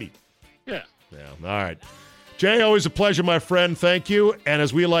 85 or 90. Yeah. Yeah. All right. Jay, always a pleasure, my friend. Thank you. And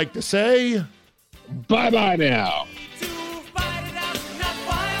as we like to say, bye-bye now.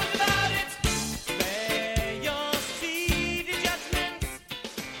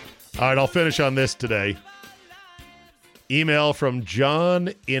 All right, I'll finish on this today. Email from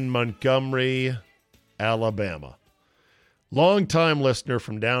John in Montgomery, Alabama. Long-time listener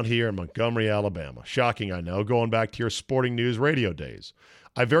from down here in Montgomery, Alabama. Shocking, I know, going back to your Sporting News radio days.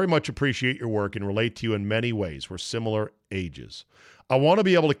 I very much appreciate your work and relate to you in many ways. We're similar ages. I want to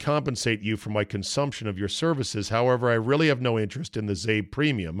be able to compensate you for my consumption of your services. However, I really have no interest in the Zabe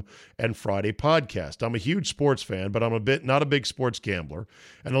Premium and Friday podcast. I'm a huge sports fan, but I'm not a big sports gambler.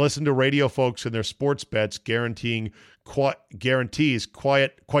 And I listen to radio folks and their sports bets guarantees quite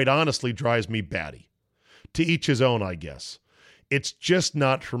honestly drives me batty. To each his own, I guess. It's just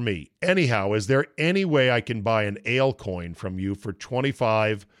not for me. Anyhow, is there any way I can buy an ale coin from you for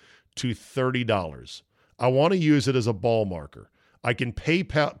 $25 to $30? I want to use it as a ball marker. I can pay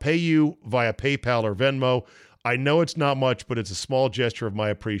you via PayPal or Venmo. I know it's not much, but it's a small gesture of my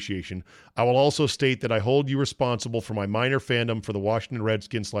appreciation. I will also state that I hold you responsible for my minor fandom for the Washington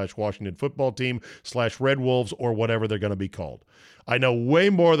Redskins / Washington football team / Red Wolves, or whatever they're going to be called. I know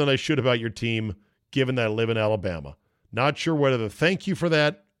way more than I should about your team, given that I live in Alabama. Not sure whether to thank you for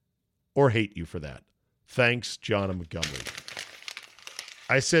that or hate you for that. Thanks, John Montgomery.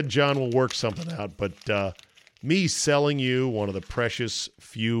 I said John will work something out, but me selling you one of the precious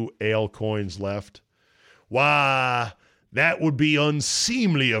few ale coins left, why, that would be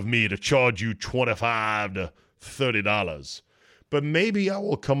unseemly of me to charge you $25 to $30. But maybe I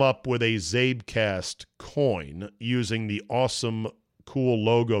will come up with a Zabecast coin using the awesome, cool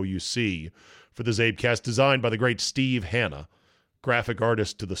logo you see for the Zabecast, designed by the great Steve Hanna, graphic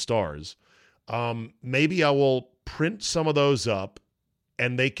artist to the stars. Maybe I will print some of those up,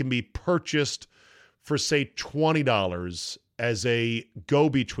 and they can be purchased for, say, $20 as a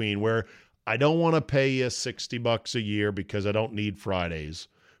go-between, where I don't want to pay you $60 a year because I don't need Fridays,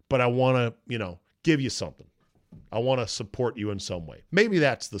 but I want to, give you something. I want to support you in some way. Maybe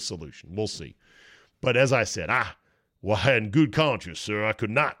that's the solution. We'll see. But as I said, why, in good conscience, sir, I could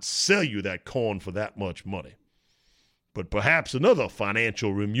not sell you that corn for that much money. But perhaps another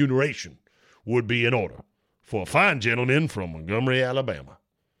financial remuneration would be in order for a fine gentleman from Montgomery, Alabama.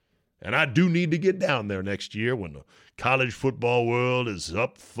 And I do need to get down there next year when the college football world is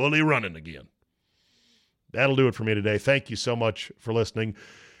up fully running again. That'll do it for me today. Thank you so much for listening.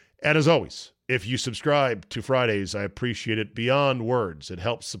 And as always, if you subscribe to Fridays, I appreciate it beyond words. It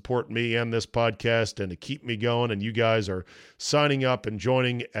helps support me and this podcast and to keep me going. And you guys are signing up and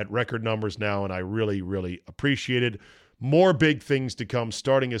joining at record numbers now, and I really, really appreciate it. More big things to come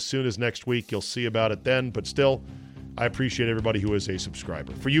starting as soon as next week. You'll see about it then. But still, I appreciate everybody who is a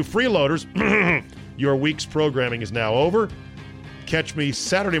subscriber. For you freeloaders, your week's programming is now over. Catch me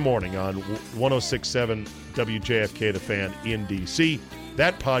Saturday morning on 106.7 WJFK The Fan in D.C.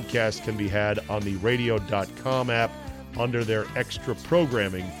 That podcast can be had on the radio.com app under their extra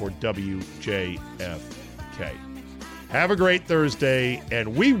programming for WJFK. Have a great Thursday,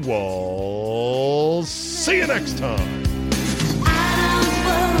 and we will see you next time.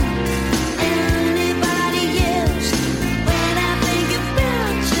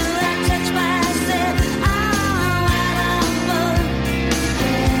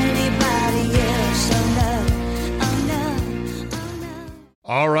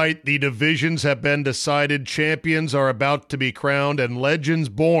 All right, the divisions have been decided, champions are about to be crowned, and legends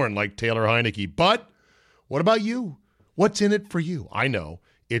born like Taylor Heineke. But what about you? What's in it for you? I know.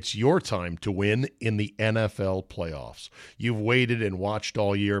 It's your time to win in the NFL playoffs. You've waited and watched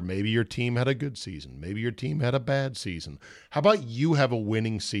all year. Maybe your team had a good season. Maybe your team had a bad season. How about you have a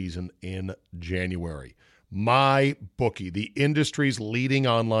winning season in January? MyBookie, the industry's leading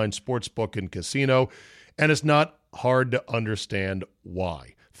online sportsbook and casino, and it's not hard to understand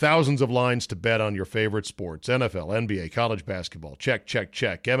why. Thousands of lines to bet on your favorite sports. NFL, NBA, college basketball, check, check,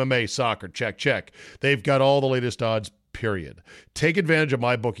 check. MMA, soccer, check, check. They've got all the latest odds, period. Take advantage of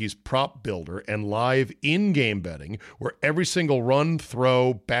MyBookie's prop builder and live in-game betting, where every single run,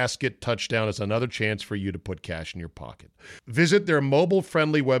 throw, basket, touchdown is another chance for you to put cash in your pocket. Visit their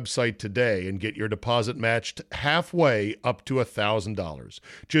mobile-friendly website today and get your deposit matched halfway up to $1,000.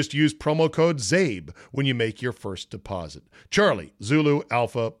 Just use promo code ZABE when you make your first deposit. Charlie, Zulu,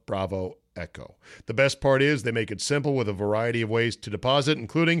 Alpha, Bravo, Echo. The best part is they make it simple with a variety of ways to deposit,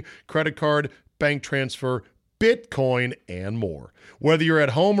 including credit card, bank transfer, Bitcoin, and more. Whether you're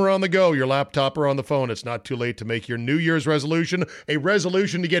at home or on the go, your laptop or on the phone, it's not too late to make your New Year's resolution a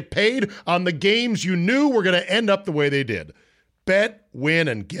resolution to get paid on the games you knew were going to end up the way they did. Bet, win,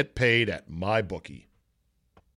 and get paid at MyBookie.